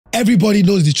everybody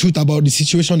knows the truth about the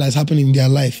situation that's happening in their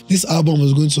life. This album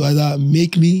was going to either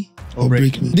make me or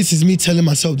break me. This is me telling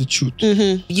myself the truth.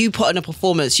 You put on a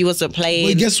performance, you wasn't playing.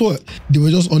 But guess what? There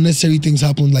were just unnecessary things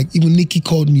happen. Like even Nicki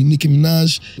called me, Nicki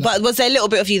Minaj. But was there a little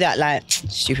bit of you that like,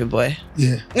 stupid boy?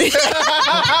 Yeah.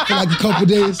 For like a couple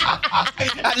days.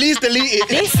 At least delete it.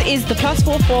 This is the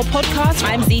 +44 podcast.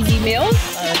 I'm Zeze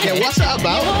Millz. Yeah, what's that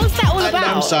about? Yeah, what's that all about?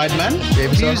 I'm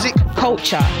Sideman. Music,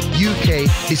 culture, UK.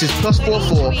 This is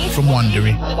 +44 from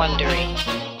Wondery.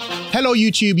 Hello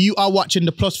YouTube, you are watching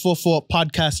the +44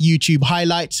 podcast YouTube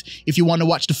highlights. If you want to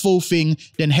watch the full thing,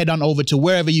 then head on over to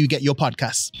wherever you get your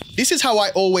podcasts. This is how I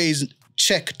always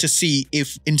check to see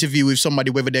if interview with somebody,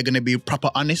 whether they're going to be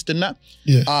proper honest and that.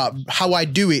 Yeah. How I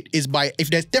do it is by, if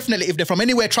they're from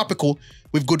anywhere tropical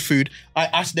with good food, I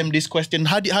ask them this question.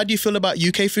 How do you feel about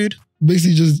UK food?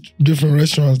 Basically just different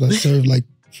restaurants that serve like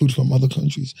food from other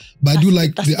countries. But I do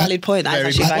like... That's a valid point. That's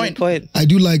actually a valid point. I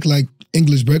do like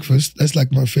English breakfast. That's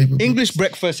like my favorite. English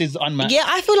breakfast is unmatched. Yeah,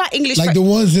 I feel like English like the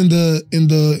ones in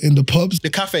the pubs. The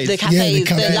cafes. The cafes, Yeah, the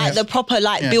cafes. like the proper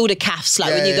builder cafes.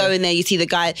 Like when you go in there, you see the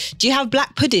guy. Do you have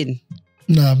black pudding?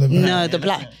 No, I've never. No, the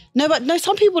black. No, but no,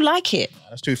 some people like it.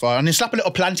 That's too far. And then slap a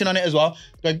little plantain on it as well.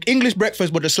 Like English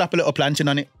breakfast, but just slap a little plantain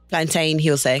on it. Plantain,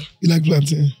 he'll say. You like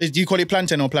plantain? Do you call it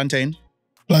plantain or plantain?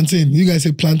 Plantain. You guys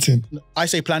say plantain. I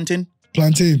say plantain.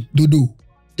 Plantain. Dodo.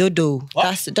 Dodo. What?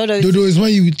 That's dodo. Dodo is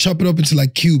when you chop it up into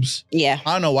like cubes. Yeah.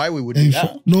 I don't know why we would do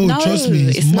that. No, trust me.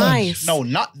 It's mad. nice. No,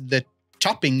 not the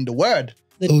chopping, the word.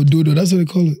 Oh, dodo. That's what they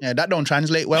call it. Yeah, that don't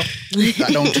translate well. That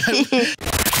don't.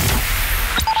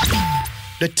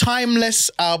 The Timeless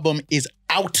album is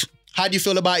out. How do you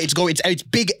feel about it? It's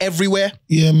big everywhere.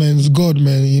 Yeah, man. It's God,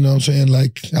 man. You know what I'm saying?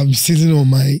 Like I'm sitting on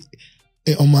my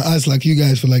ass like you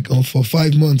guys for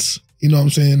 5 months. You know what I'm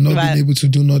saying? Not being able to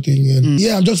do nothing. And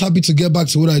yeah, I'm just happy to get back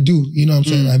to what I do. You know what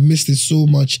I'm saying? I missed it so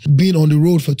much. Being on the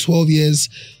road for 12 years,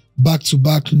 back to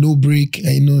back, no break.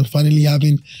 And, you know, finally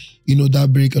having, you know,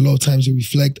 that break. A lot of times you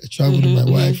reflect. I traveled with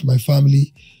my wife, my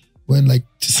family. Went like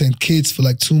to St. Kitts for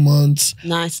like 2 months.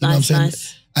 Nice, you know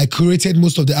nice. I curated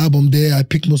most of the album there. I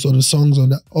picked most of the songs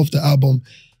off the album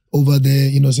over there,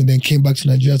 you know, and then came back to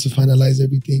Nigeria to finalize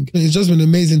everything. It's just been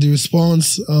amazing, the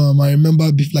response. I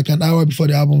remember like an hour before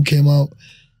the album came out,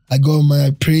 I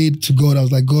prayed to God. I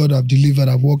was like, God, I've delivered,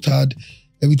 I've worked hard.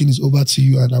 Everything is over to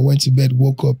you. And I went to bed,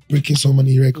 woke up, breaking so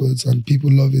many records and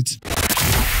people love it.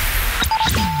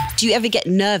 Do you ever get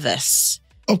nervous?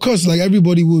 Of course, like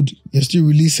everybody would. You're still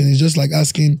releasing. It's just like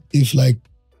asking if like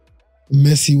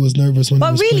Messi was nervous when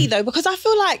he was really playing. though, because I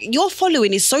feel like your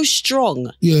following is so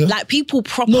strong. Yeah. Like people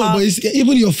proper. No, but it's,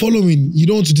 even your following, you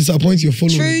don't want to disappoint your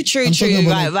following. True.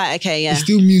 Right, okay, yeah. It's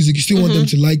still music. You still want them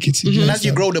to like it. And as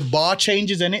you grow, the bar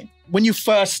changes, innit? When you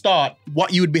first start,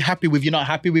 what you would be happy with, you're not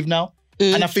happy with now.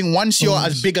 And I think once you're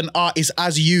as big an artist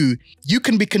as you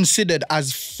can be considered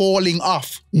as falling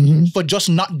off for just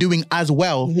not doing as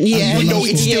well. Yeah. Even though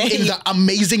it's still in the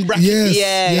amazing bracket.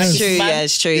 Yes, it's true. Yeah,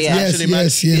 it's true. Yeah.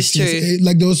 Yes. It's true.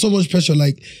 Like there was so much pressure.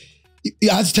 Like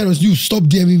I had to tell us, you stop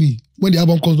DMing me. When the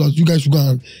album comes out, you guys should go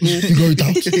and figure it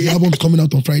out. The album's coming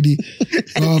out on Friday,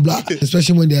 blah, blah, blah.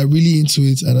 Especially when they are really into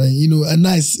it. And, you know, and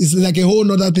nice. It's like a whole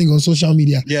nother thing on social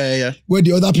media. Yeah. Where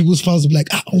the other people's fans will be like,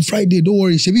 on Friday, don't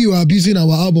worry. Shebi, you are abusing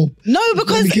our album. No,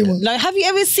 because, have you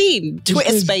ever seen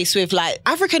Twitter space with like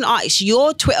African artists,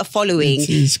 your Twitter following?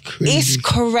 It's crazy. It's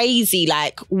crazy.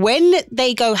 Like when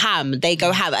they go ham, they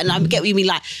go ham. And I get what you mean,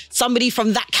 like somebody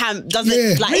from that camp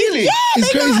doesn't like. Really?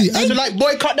 It's crazy. So like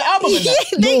boycott the album and that?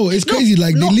 No, it's crazy.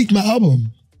 Like they leaked my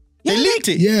album. They leaked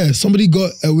it? Yeah, somebody got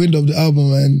a wind of the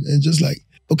album and just like,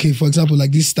 okay, for example,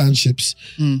 like these stanships.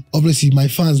 Obviously, my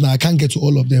fans now, I can't get to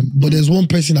all of them. But there's one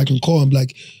person I can call and be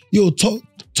like, yo, talk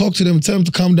to them, tell them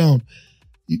to calm down.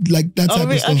 Like that type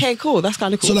of stuff. Okay, cool. That's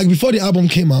kind of cool. So like before the album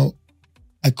came out,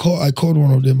 I called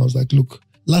one of them. I was like, look,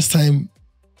 last time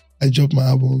I dropped my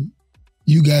album,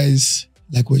 you guys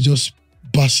like were just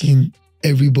bashing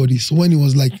everybody. So when it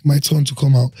was like my turn to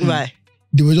come out,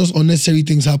 there were just unnecessary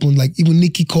things happen. Like even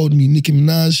Nicki called me, Nicki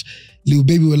Minaj, Lil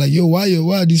Baby were like, yo, why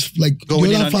this, like the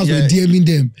other fans were DMing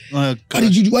them. Why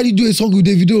did you do a song with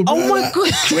Davido? Oh my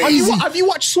God. Crazy. Have you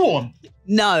watched Swarm?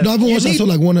 No. I haven't watched that. I saw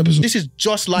like one episode. This is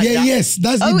just like that. Yes.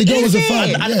 That's the girl was a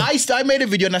fan. And I made a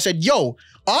video and I said, yo,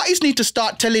 artists need to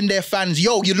start telling their fans,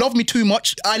 yo, you love me too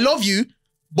much. I love you,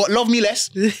 but love me less.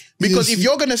 Because if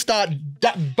you're gonna start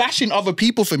bashing other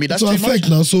people for me, that's too much.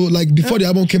 Now. So like before the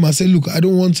album came, I said, look, I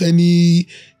don't want any.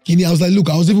 I was like, look,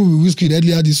 I was even with Whiskey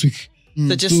earlier this week.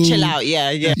 So just chill out,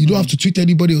 yeah. You don't have to tweet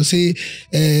anybody or say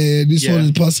this one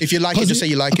is past. If you like it, just say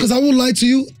you like it. Because I won't lie to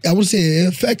you, I would say it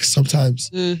affects sometimes.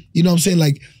 You know what I'm saying?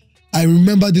 Like I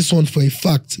remember this one for a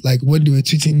fact, like when they were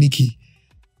tweeting Nicki,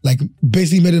 like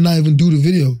basically made her not even do the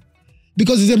video.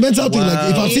 Because it's a mental thing.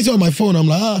 Like if I'm sitting on my phone, I'm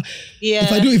like,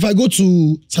 if I go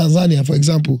to Tanzania, for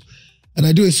example, and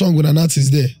I do a song with an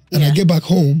artist there, and I get back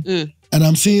home, and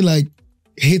I'm seeing like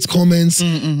hate comments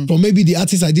from maybe the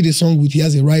artist I did a song with, he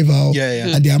has a rival,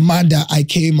 and they're mad that I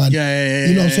came, and you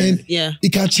know what I'm saying? Yeah.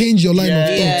 It can change your line of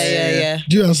thoughts.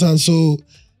 Do you understand? So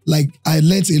like I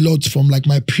learned a lot from like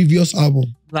my previous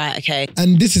album. Right, okay.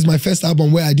 And this is my first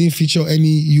album where I didn't feature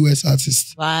any US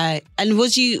artists. Right. And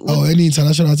was you... or any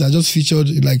international artists. I just featured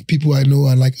like people I know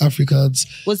and like Africans.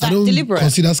 Was that I don't deliberate?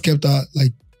 Consider Skepta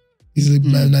like he's a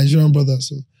Nigerian brother.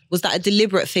 So was that a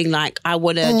deliberate thing? Like I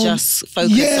want to just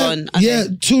focus on... Okay. Yeah,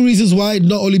 two reasons why.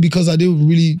 Not only because I didn't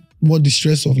really want the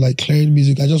stress of like clearing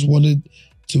music. I just wanted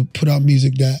to put out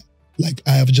music that like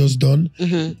I have just done.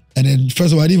 And then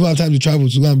first of all, I didn't even have time to travel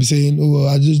to go and be saying, oh,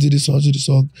 I just did this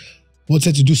song,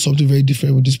 wanted to do something very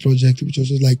different with this project, which was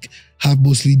just like have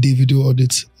mostly Davido on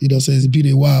it. You know what I'm saying? It's been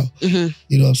a while. You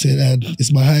know what I'm saying? And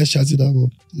it's my highest charting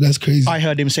album. That's crazy. I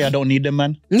heard him say, I don't need them,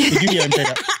 man. Did you hear him say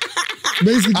that?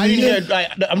 Basically, I didn't hear,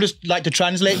 I'm just like to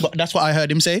translate, but that's what I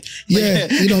heard him say. Yeah,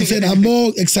 you know what I'm saying? I'm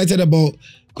more excited about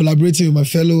collaborating with my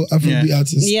fellow Afrobeat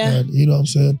artists. Yeah. You know what I'm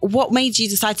saying? What made you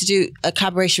decide to do a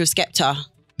collaboration with Skepta?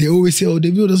 They always say, oh,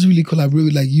 Davido doesn't really collaborate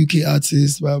with like UK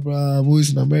artists, blah, blah, I'm always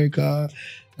in America.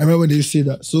 I remember when they say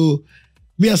that. So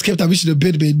me and Skepta, we should have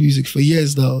been made music for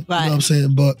years now. You know what I'm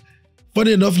saying? But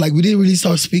funny enough, like we didn't really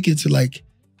start speaking till like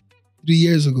 3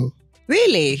 years ago.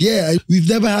 Really? Yeah, we've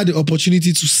never had the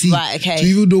opportunity to see, to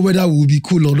even know whether we will be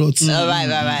cool or not.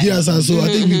 Right. You understand? So I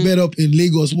think we met up in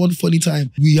Lagos one funny time.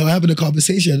 We were having a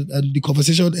conversation and the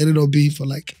conversation ended up being for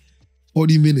like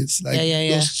 40 minutes. Like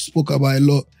just spoke about a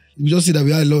lot. We just see that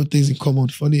we had a lot of things in common,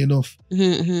 funny enough.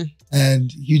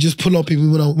 And you just pull up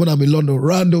even when I'm in London,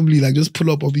 randomly, like just pull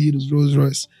up on me in his Rolls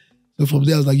Royce. So from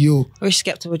there, I was like, yo. I wish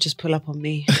Skepta would just pull up on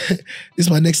me. This is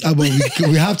my next album.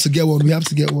 We have to get one. We have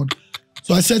to get one.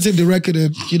 So I sent him the record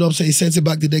and, you know what I'm saying, he sent it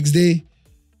back the next day.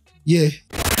 Yeah.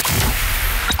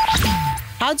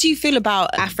 How do you feel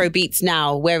about Afrobeats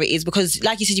now, where it is? Because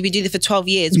like you said, you've been doing it for 12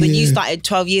 years. When you started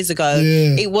 12 years ago,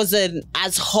 it wasn't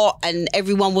as hot and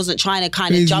everyone wasn't trying to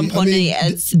kind of jump on it.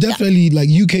 As definitely, like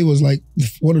UK was like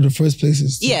one of the first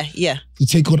places to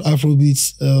take on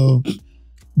Afrobeats.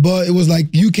 But it was like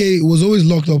UK, it was always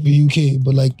locked up in UK.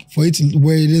 But like for it to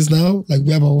where it is now, like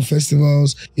we have our own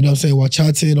festivals, you know what I'm saying, we're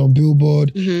charting on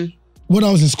Billboard. When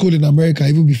I was in school in America,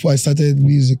 even before I started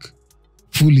music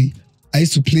fully, I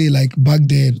used to play like back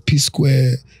then, P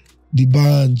Square, The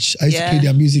Bunch. I used to play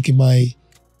their music in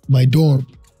my dorm.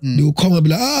 They would come and be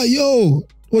like, yo,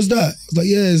 what's that? I was like,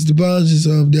 yeah, it's The Bunch.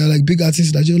 They're like big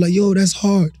artists that you're like, yo, that's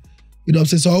hard. You know what I'm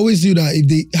saying? So I always knew that if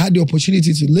they had the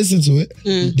opportunity to listen to it,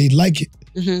 they'd like it.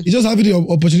 You just having the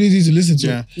opportunity to listen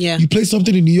to it. You play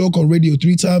something in New York on radio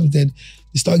 3 times, then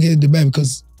you start getting demand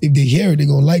because if they hear it, they're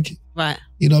going to like it. Right.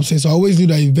 You know what I'm saying? So I always knew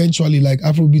that eventually like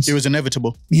Afrobeats... It was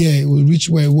inevitable. Yeah, it would reach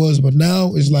where it was. But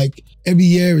now it's like every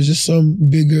year is just some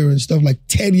bigger and stuff. Like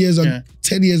 10 years ago,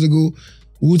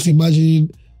 we wouldn't imagine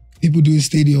people doing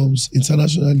stadiums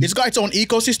internationally. It's got its own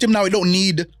ecosystem now. It don't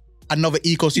need another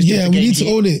ecosystem. Yeah, we need to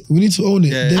own it. We need to own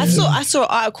it. Yeah. I saw an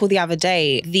article the other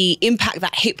day. The impact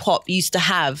that hip hop used to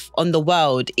have on the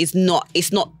world it's not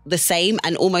the same,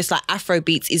 and almost like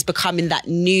Afrobeats is becoming that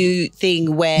new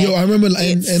thing where. Yo, I remember,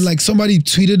 and like somebody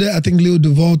tweeted it. I think Lil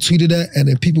Duval tweeted it, and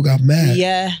then people got mad.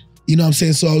 Yeah. You know what I'm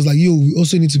saying? So I was like, yo, we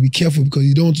also need to be careful because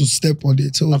you don't want to step on their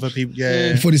toes. Other people,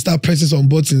 before they start pressing some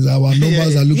buttons, our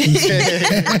numbers are looking.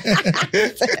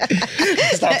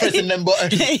 Start pressing them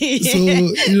buttons. So,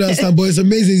 you know what I'm saying? But it's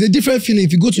amazing. It's a different feeling.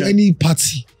 If you go to any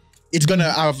party, it's gonna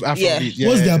have Afrobeat.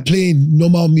 Once they're playing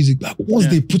normal music, like once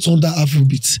they put on that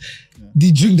Afrobeat,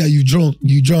 the drink that you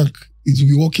drank, it will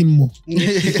be working more.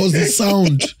 Because the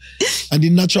sound and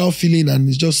the natural feeling, and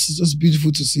it's just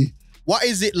beautiful to see. What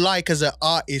is it like as an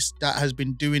artist that has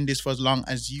been doing this for as long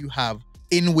as you have,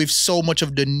 in with so much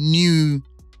of the new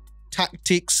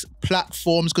tactics,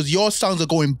 platforms, because your songs are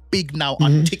going big now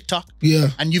on TikTok. Yeah.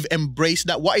 And you've embraced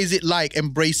that. What is it like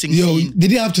embracing? Yo, they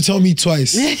didn't have to tell me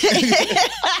twice.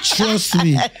 Trust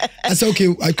me. I said,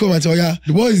 okay, I come and tell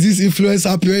what is this influence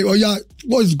happening? Oh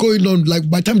what is going on? Like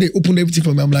by the time they opened everything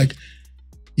for me, I'm like,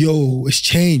 yo, it's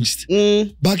changed.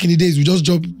 Back in the days, we just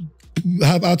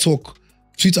have our talk,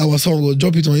 tweet our song or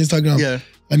drop it on Instagram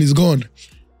and it's gone.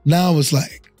 Now it's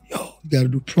like, yo, you gotta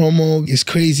do promo. It's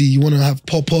crazy. You wanna have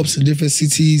pop-ups in different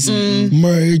cities,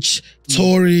 merch,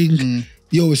 touring.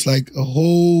 Yo, it's like a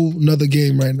whole nother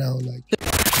game right now. Like,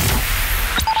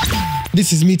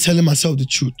 this is me telling myself the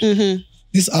truth.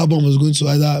 This album was going to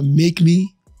either make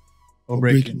me or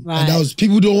breaking. Right. And that was,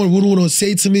 people wouldn't want to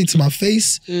say it to me, to my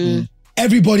face.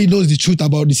 Everybody knows the truth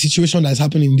about the situation that's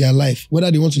happening in their life,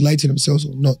 whether they want to lie to themselves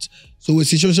or not. So with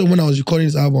situation, when I was recording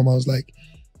this album, I was like,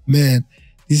 man,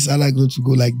 is Allah going to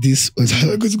go like this or is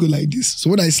Allah going to go like this? So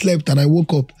when I slept and I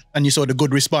woke up. And you saw the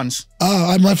good response?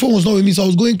 My phone was not with me, so I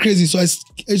was going crazy. So I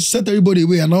sent everybody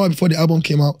away. An hour before the album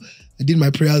came out, I did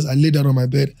my prayers. I laid down on my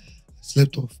bed,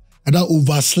 slept off. And I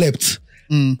overslept.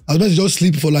 I was meant to just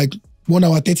sleep for like 1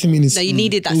 hour, 30 minutes. No, you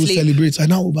needed that sleep. Celebrate. I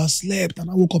now overslept and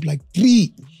I woke up like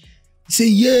 3. I say,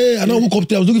 yeah. And I woke up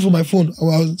there. I was looking for my phone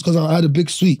because I had a big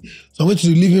suite. So I went to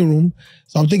the living room.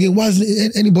 So I'm thinking, why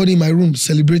isn't anybody in my room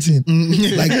celebrating?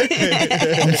 Like,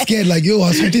 I'm scared. Like, yo,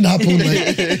 something happened.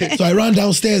 Like, so I ran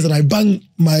downstairs and I banged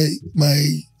my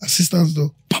assistant's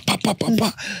door. Pa, pa, pa, pa,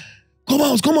 pa. Come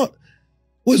out.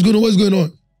 What's going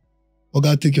on? Oh,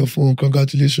 God, take your phone.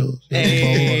 Congratulations.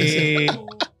 Hey.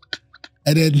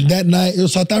 And then that night,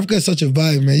 South Africa is such a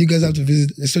vibe, man. You guys have to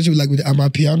visit, especially like with the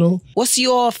Amapiano. What's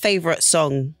your favorite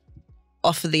song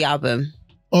off of the album?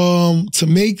 To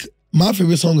make, my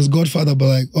favorite song is Godfather, but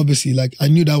like obviously, like I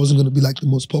knew that wasn't gonna be like the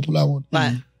most popular one.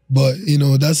 Right. But you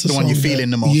know, that's the one you're feeling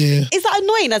the most. Yeah. Is that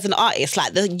annoying as an artist?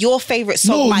 Like your favorite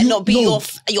song might not be your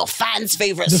fans'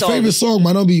 favorite song. The favorite song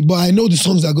might not be, but I know the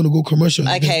songs that are gonna go commercial.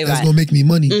 Okay, that's gonna make me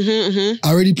money.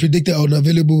 I already predicted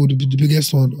Unavailable would be the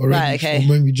biggest one already from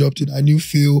when we dropped it. I knew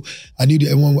Phil, I knew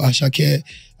the one with Ashake,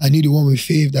 I knew the one with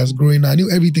Faith that's growing. I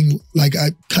knew everything. Like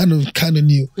I kind of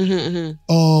knew.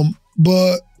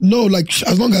 But no, like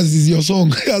as long as it's your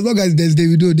song, as long as there's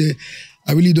Davido there,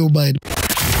 I really don't mind.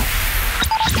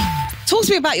 Talk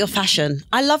to me about your fashion.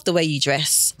 I love the way you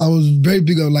dress. I was very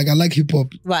big on, like, I like hip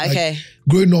hop. Right, like, okay.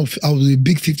 Growing up, I was a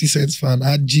big 50 Cent fan. I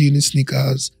had G-Unit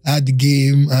sneakers. I had The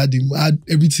Game. I had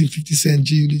everything 50 Cent,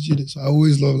 G-Unit. So I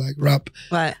always love, like, rap.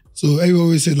 Right. So everyone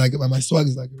always said, like, my swag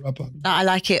is like a rapper. I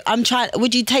like it. I'm trying.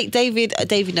 Would you take David?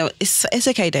 David, no, it's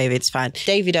okay, David. It's fine.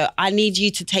 Davido, I need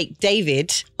you to take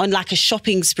David on like a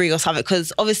shopping spree or something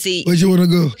because obviously. Where'd you want to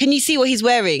go? Can you see what he's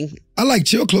wearing? I like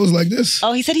chill clothes like this.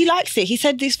 Oh, he said he likes it. He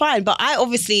said it's fine. But I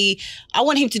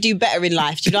want him to do better in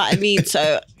life. Do you know what I mean?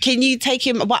 So can you take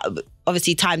him?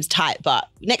 Obviously, time's tight, but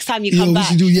next time you come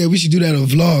back. We should do that on a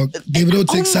vlog. Davido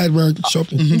takes Sideman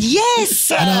shopping.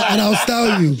 Yes. And I'll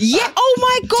style you. Yeah. Oh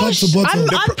my gosh.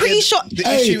 I'm pretty sure.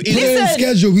 Listen,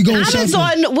 schedule. We going shopping.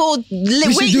 Amazon will.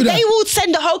 They will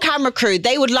send a whole camera crew.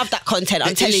 They would love that content.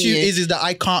 I'm telling you. The issue is that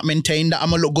I can't maintain that.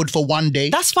 I'm gonna look good for one day.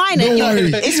 That's fine. Don't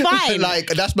worry. It's fine. Like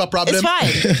that's my problem. It's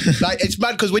fine. Like it's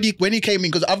bad because when he came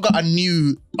in, because I've got a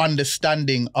new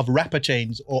understanding of rapper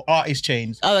chains or artist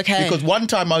chains. Oh, okay. Because one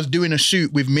time I was doing a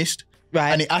shoot with Mist.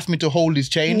 Right. And he asked me to hold his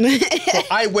chain. So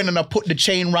I went and I put the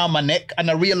chain around my neck and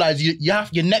I realized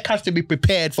your neck has to be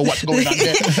prepared for what's going on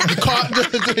there.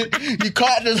 You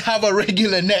can't just have a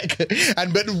regular neck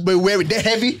and but wear it. They're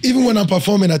heavy. Even when I'm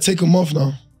performing, I take them off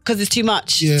now. Because it's too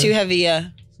much. Too heavy, yeah.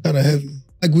 Kind of heavy.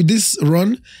 Like with this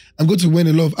run, I'm going to win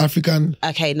a lot of African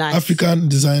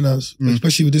designers,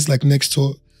 especially with this like next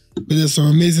tour. But there's some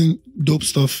amazing dope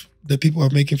stuff that people are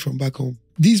making from back home.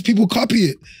 These people copy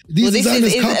it. These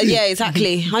designers copy it. Yeah,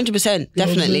 exactly. 100%.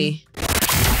 Definitely.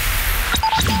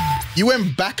 You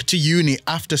went back to uni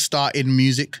after starting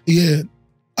music? Yeah.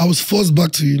 I was forced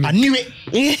back to uni. I knew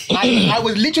it. I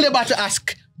was literally about to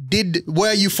ask,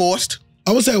 were you forced?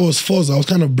 I would say I was forced. I was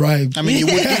kind of bribed. I mean, you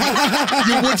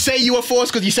would say you were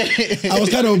forced because you said it. I was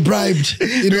kind of bribed.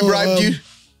 Who bribed you?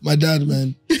 My dad,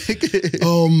 man.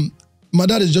 My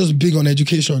dad is just big on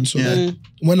education. So like,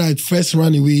 when I first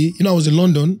ran away, I was in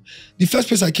London. The first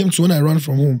place I came to when I ran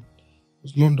from home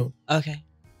was London. Okay.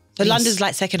 So London's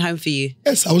like second home for you?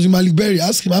 Yes, I was in Malik Berry.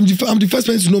 Ask him. I'm the first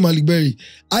person to know Malik Berry.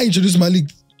 I introduced Malik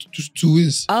to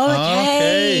his. Oh,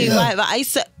 okay. Yeah. Right, but I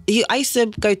used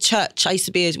to go to church. I used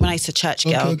to be when I used to church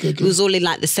girl. Okay. It was all in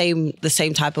like the same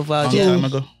type of world. Time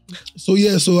ago. So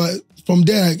from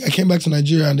there I came back to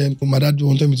Nigeria and then my dad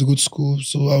wanted me to go to school.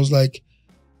 So I was like,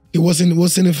 it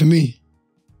wasn't it for me.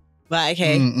 Right,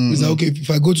 okay. He's like, okay, if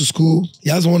I go to school, he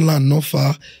has one land not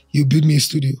far, he'll build me a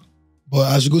studio.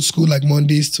 But I should go to school like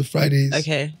Mondays to Fridays.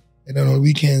 Okay. And then on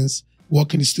weekends,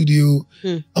 work in the studio.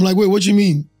 I'm like, wait, what do you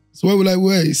mean? So where will I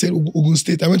wear? He said Ogun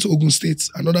State. I went to Ogun State,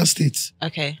 another state.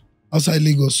 Okay. Outside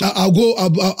Lagos. So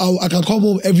I can come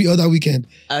home every other weekend.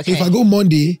 Okay. So if I go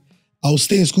Monday, I'll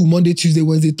stay in school Monday, Tuesday,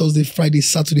 Wednesday, Thursday, Friday,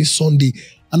 Saturday, Sunday.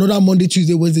 Another Monday,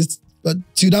 Tuesday, Wednesday, but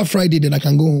till that Friday, then I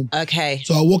can go home. Okay.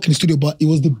 So I work in the studio, but it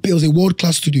was a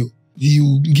world-class studio.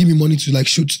 You give me money to like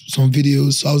shoot some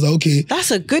videos. So I was like, okay.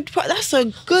 That's a good.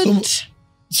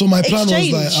 So my plan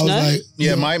was like, I was like,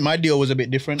 yeah, my deal was a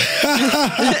bit different.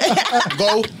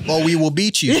 Go or we will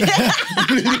beat you.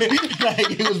 Like,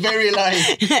 it was very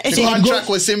like the contract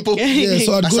was simple. Yeah,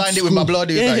 so I signed it with my blood.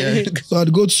 So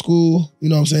I'd go to school. You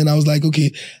know what I'm saying? I was like,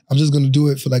 okay, I'm just gonna do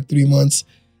it for like 3 months,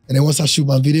 and then once I shoot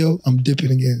my video, I'm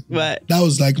dipping again. Right. That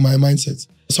was like my mindset.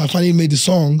 So I finally made the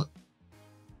song,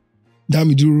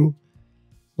 Davido.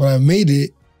 When I made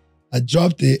it, I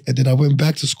dropped it, and then I went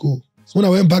back to school. So when I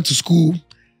went back to school,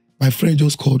 my friend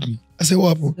just called me. I said,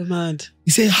 what happened? Mad. He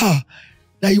said,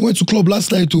 that you went to club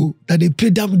last night too, that they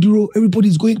played Davido,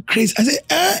 everybody's going crazy. I said,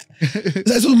 He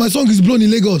said, so my song is blown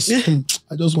in Lagos.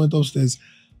 I just went upstairs.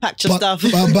 Packed your stuff.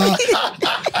 But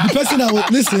the person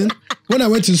listen, when I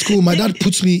went to school, my dad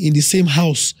puts me in the same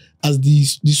house as the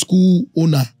school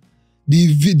owner.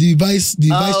 The vice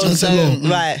chancellor.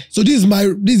 Right. So this is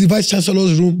the vice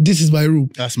chancellor's room. This is my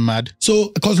room. That's mad. So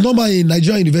because normally in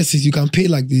Nigerian universities, you can pay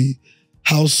like the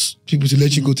house people to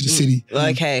let you go to the city.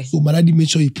 Okay. So my daddy made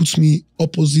sure he puts me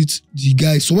opposite the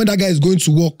guy. So when that guy is going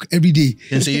to work every day,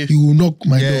 he will knock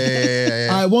my door.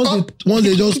 Yeah. Once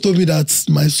they just told me that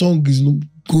my song is not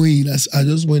going, I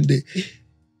just went there.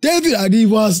 David, I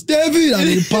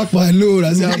didn't pack my load.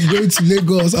 I said, I'm going to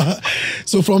Lagos.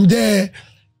 So from there,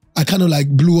 I kind of like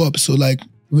blew up. So like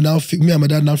me and my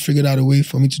dad now figured out a way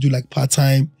for me to do like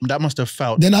part-time. That must have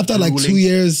felt. Then after like 2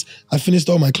 years, I finished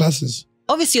all my classes.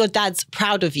 Obviously your dad's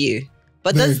proud of you.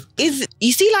 But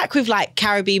you see like with like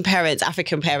Caribbean parents,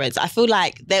 African parents, I feel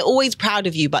like they're always proud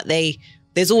of you, but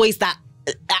there's always that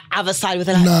other side with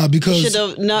it.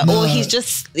 Like, or he's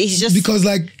just because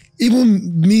like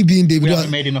even me being Davido, we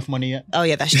haven't made enough money yet. Oh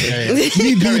yeah, that's true.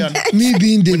 me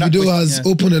being Davido has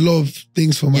opened a lot of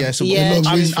things for me.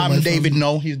 I'm David.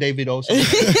 No, he's David also.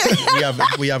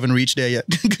 we haven't reached there yet.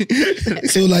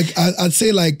 So like I'd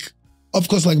say like, of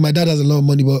course, like my dad has a lot of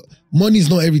money, but money is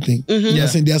not everything. You know what I'm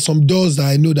saying? There are some doors that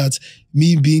I know that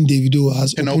me being Davido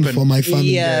has opened for my family.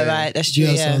 Yeah, right. That's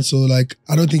true. So like,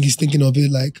 I don't think he's thinking of it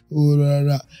like,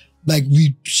 like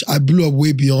I blew up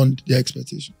way beyond their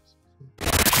expectations.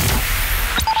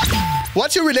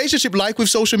 What's your relationship like with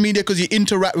social media? Because you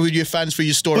interact with your fans for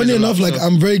your stories. Funny enough, like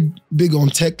I'm very big on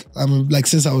tech. I'm like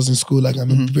since I was in school, like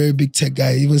I'm a very big tech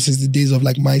guy. Even since the days of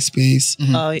like MySpace,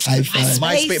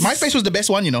 MySpace was the best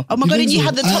one, you know. Oh my god! And you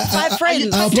had the top 5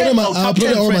 friends. I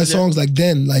uploaded all my songs like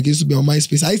then. Like it used to be on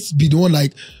MySpace. I used to be the one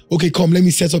like, okay, come, let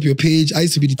me set up your page. I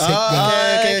used to be the tech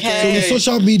guy. Okay. So with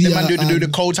social media, do the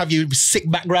codes, have you sick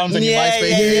backgrounds on your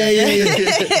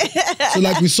MySpace. Yeah. So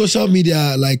like with social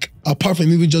media, like apart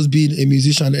from even just being a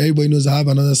musician, everybody knows I have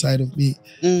another side of me,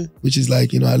 which is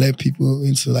like, you know, I let people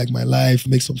into like my life,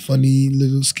 make some funny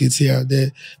little skits here and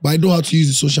there. But I know how to use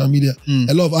the social media.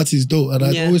 A lot of artists don't, and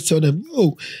I always tell them,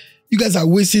 yo, you guys are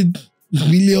wasting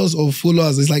millions of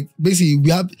followers. It's like basically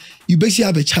you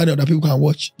have a channel that people can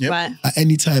watch at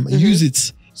any time and use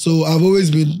it. So I've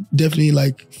always been definitely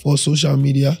like for social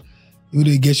media, even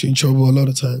though it gets you in trouble a lot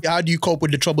of times. How do you cope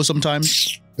with the trouble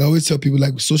sometimes? I always tell people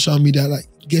like social media like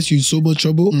gets you in so much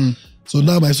trouble. So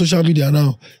now my social media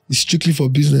now is strictly for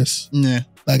business. Yeah.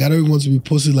 Like I don't even want to be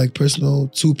posting like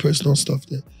too personal stuff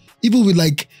there. Even with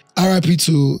like RIP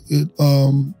to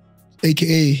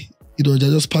AKA, you know, they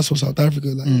just passed from South Africa.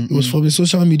 Like it was from the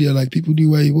social media, like people knew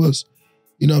where he was.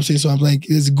 You know what I'm saying? So I'm like,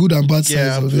 there's good and bad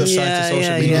sides of it. Sides to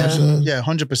social media. Yeah,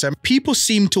 100%. People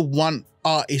seem to want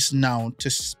artists now to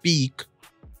speak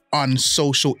on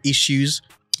social issues.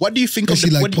 What do you think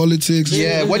especially of like politics?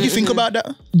 Yeah, what do you think about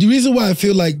that? The reason why I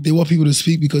feel like they want people to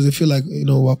speak because they feel like, you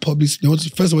know, we're public.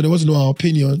 First of all, they want to know our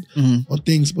opinion on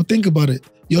things. But think about it.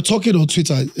 You're talking on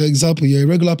Twitter. Example, you're a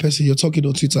regular person. You're talking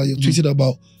on Twitter. You're tweeting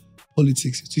about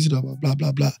politics. You're tweeting about blah,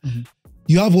 blah, blah.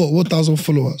 You have what, 1,000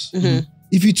 followers.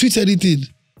 If you tweet anything,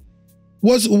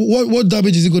 what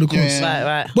damage is it going to cause?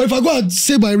 Right. But if I go and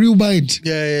say my real mind,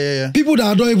 people that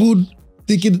are not even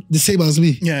thinking the same as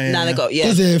me.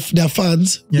 Because they're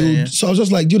fans. So I was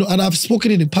just like, you know, and I've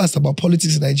spoken in the past about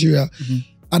politics in Nigeria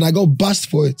and I got bashed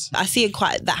for it. I see it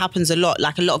that happens a lot.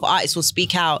 Like a lot of artists will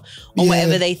speak out on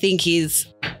whatever they think is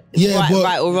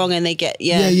right or wrong and they get,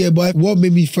 but what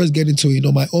made me first get into it, you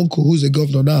know, my uncle who's a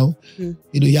governor now, you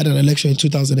know, he had an election in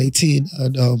 2018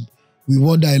 and we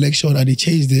won that election and he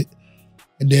changed it.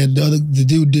 And then the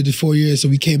dude did it 4 years, so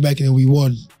we came back and then we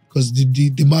won because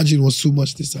the margin was too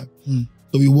much this time.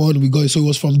 So we won, we got it. So it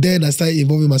was from then I started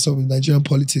involving myself in Nigerian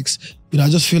politics. You know, I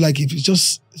just feel like it's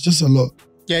just a lot.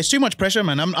 Yeah, it's too much pressure,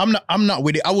 man. I'm not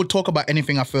with it. I would talk about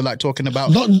anything I feel like talking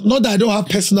about. Not that I don't have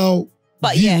personal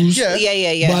views.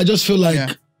 Yeah. But I just feel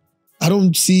like I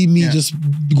don't see me just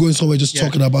going somewhere just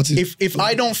talking about it. If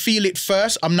I don't feel it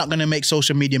first, I'm not gonna make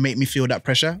social media make me feel that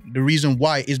pressure. The reason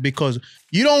why is because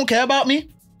you don't care about me.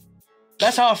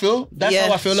 That's how I feel. That's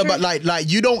how I feel about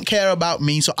like you don't care about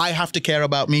me, so I have to care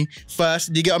about me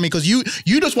first. Do you get what I mean? Because you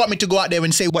just want me to go out there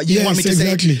and say what you want me to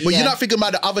say. But you're not thinking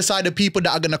about the other side of people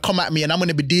that are gonna come at me and I'm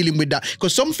gonna be dealing with that.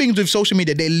 Because some things with social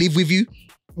media, they live with you.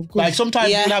 Like sometimes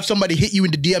you'll have somebody hit you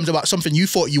in the DMs about something you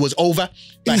thought you was over.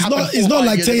 Like it's not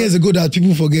like 10 years ago that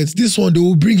people forget. This one, they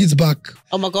will bring it back.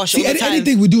 Oh my gosh. See,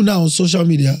 anything we do now on social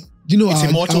media, you know,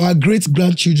 our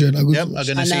great-grandchildren are going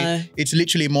to say it's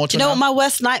literally immortal. Do you know what my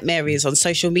worst nightmare is on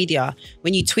social media?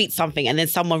 When you tweet something and then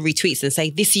someone retweets and say,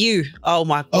 "This you." Oh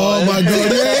my God. Oh my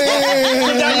God.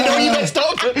 You don't even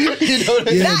stop.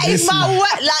 That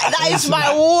is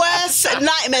my worst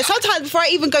nightmare. Sometimes before I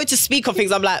even go to speak on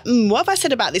things, I'm like, what have I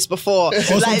said about this before?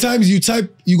 Or like, sometimes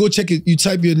you go check it, you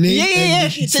type your name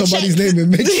and somebody's name and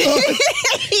make sure.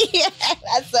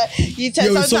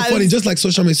 It's so funny, just like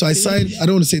social media. So I signed, I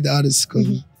don't want to say the artist,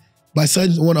 but I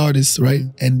signed one artist, right?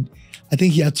 And I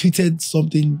think he had tweeted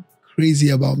something crazy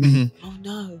about me. Oh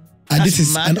no. And this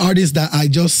is an artist that I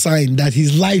just signed, that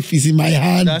his life is in my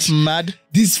hand. That's mad.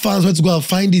 These fans went to go and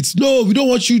find it. No, we don't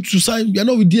want you to sign. You're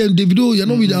not with Davido. You're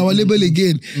not with our label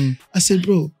again. I said,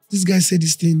 bro, this guy said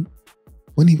this thing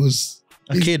when he was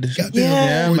a kid.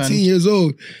 14 years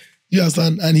old. You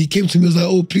understand? And he came to me, was like,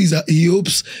 oh, please, he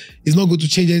hopes it's not going to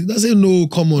change it. I said, no,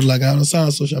 come on, like, I understand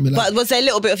on social media. But was there a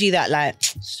little bit of you that, like,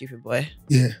 stupid boy?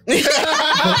 Yeah.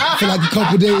 for like a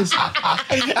couple days.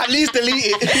 At least delete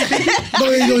it. No,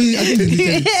 I think he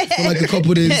deleted it. For like a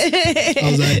couple days.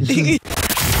 I was like...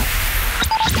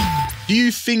 Do you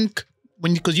think,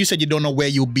 because you said you don't know where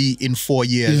you'll be in 4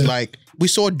 years, like, we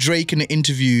saw Drake in the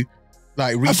interview,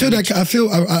 like recently.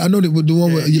 I know that the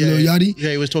one with Yachty.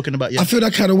 Yeah, he was talking about. I feel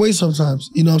that kind of way sometimes.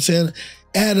 You know what I'm saying?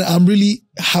 And I'm really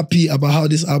happy about how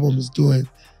this album is doing,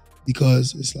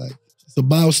 because it's like it's a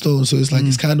milestone. So it's like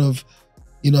it's kind of,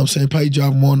 you know what I'm saying, probably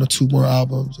drop 1 or 2 more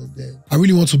albums, and then I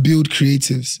really want to build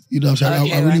creatives. You know what I'm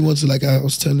saying? I really want to, like I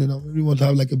was telling you, I really want to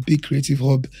have like a big creative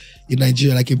hub in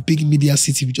Nigeria, like a big media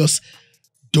city with just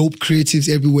dope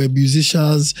creatives everywhere,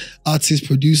 musicians, artists,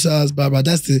 producers, blah blah.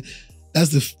 That's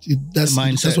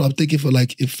what I'm thinking for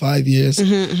like in 5 years.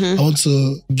 I want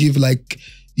to give like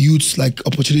youths like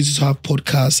opportunities to have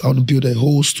podcasts. I want to build a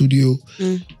whole studio.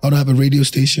 I want to have a radio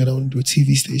station. I want to do a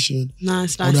TV station. I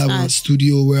want to have a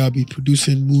studio where I'll be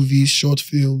producing movies, short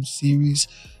films, series.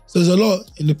 So there's a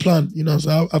lot in the plan, you know.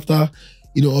 So after,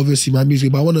 you know, obviously my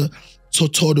music, but I want to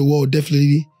tour the world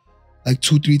definitely like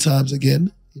 2-3 times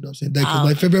again. You know what I'm saying? Like,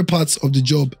 my favorite parts of the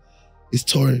job is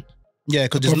touring. Yeah,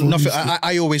 because there's nothing.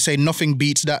 I always say nothing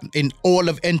beats that in all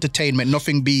of entertainment.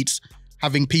 Nothing beats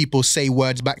having people say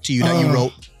words back to you that you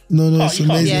wrote. No, it's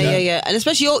amazing. Yeah. And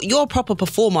especially you're a proper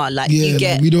performer. Like you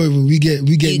get, like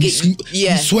we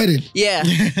sweating. Yeah,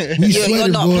 you're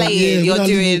not playing. You're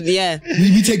doing.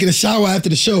 We taking a shower after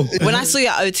the show. When I saw you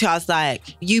at O2, I was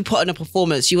like, you put on a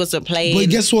performance. You wasn't playing. But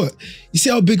guess what? You see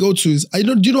how big O2 is. Do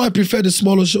you know I prefer the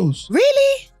smaller shows?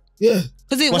 Really? Yeah.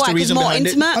 What's the reason more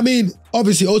intimate? I mean,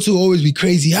 obviously O2 will always be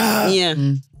crazy.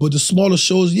 But the smaller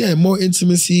shows, more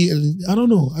intimacy. And I don't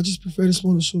know. I just prefer the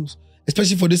smaller shows.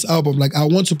 Especially for this album. Like, I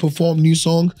want to perform new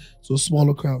songs to a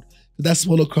smaller crowd. But that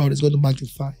smaller crowd is going to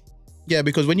magnify. Yeah,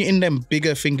 because when you're in them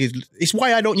bigger things, it's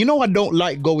why I don't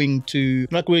like going to,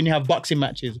 like when you have boxing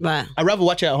matches. Right. I'd rather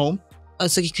watch it at home. Oh,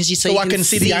 so because so I can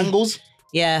see the angles.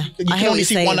 Yeah, you can only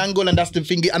see one angle, and that's the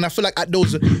thing. And I feel like at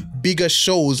those bigger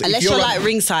shows, unless you're like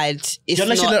ringside,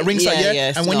 unless you're at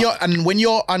ringside, and when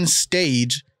you're on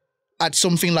stage at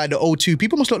something like the O2,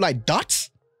 people must look like dots.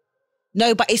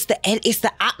 No, but it's the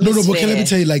atmosphere. No, but can I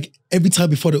tell you, like every time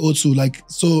before the O2, like,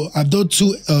 so I've done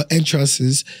 2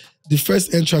 entrances. The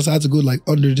first entrance I had to go like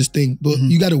under this thing, but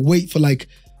you got to wait for like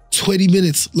 20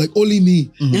 minutes, like only me.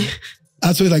 I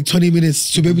had to wait like 20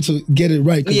 minutes to be able to get it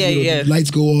right. The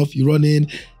lights go off, you run in,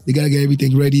 they got to get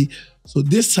everything ready. So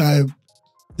this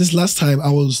last time I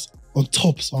was on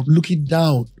top, so I'm looking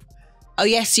down. Oh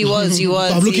yes, you was. So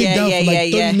I'm looking down for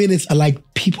like 30 minutes and like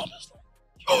people,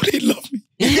 they love me.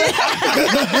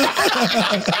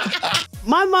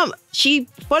 My mum, she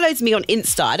follows me on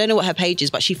Insta. I don't know what her page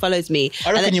is, but she follows me.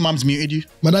 I reckon your mum's muted you.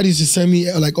 My dad used to send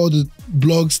me like all the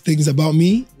blogs, things about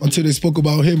me until they spoke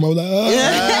about him. I was like,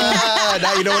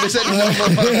 now you know what they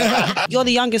said. You're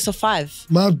the youngest of 5.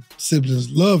 My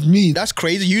siblings love me. That's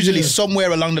crazy. Usually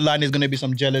somewhere along the line there's going to be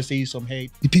some jealousy, some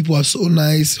hate. The people are so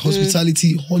nice.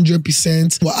 Hospitality,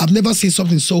 100%. Well, I've never seen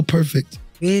something so perfect.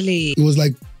 Really? It was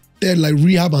like, they're like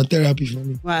rehab and therapy for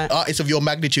me. Right. Artists of your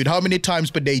magnitude, how many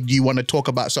times per day do you want to talk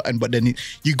about something, but then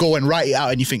you go and write it out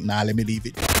and you think, nah, let me leave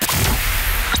it?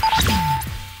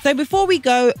 So So before we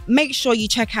go, make sure you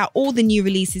check out all the new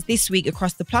releases this week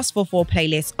across the +44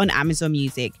 playlist on Amazon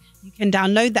Music. You can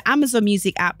download the Amazon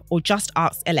Music app or just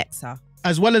ask Alexa.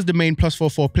 As well as the main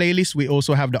 +44 playlist, we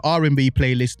also have the R&B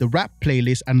playlist, the rap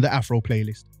playlist, and the Afro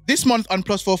playlist. This month on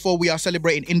 +44, we are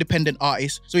celebrating independent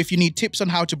artists. So if you need tips on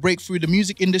how to break through the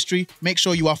music industry, make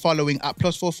sure you are following at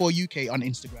 +44 UK on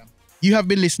Instagram. You have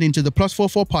been listening to the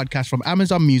 +44 podcast from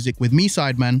Amazon Music with me,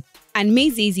 Sideman. And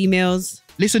me, Zeze Millz.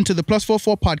 Listen to the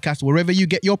 +44 podcast wherever you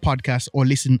get your podcasts or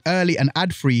listen early and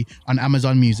ad-free on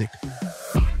Amazon Music.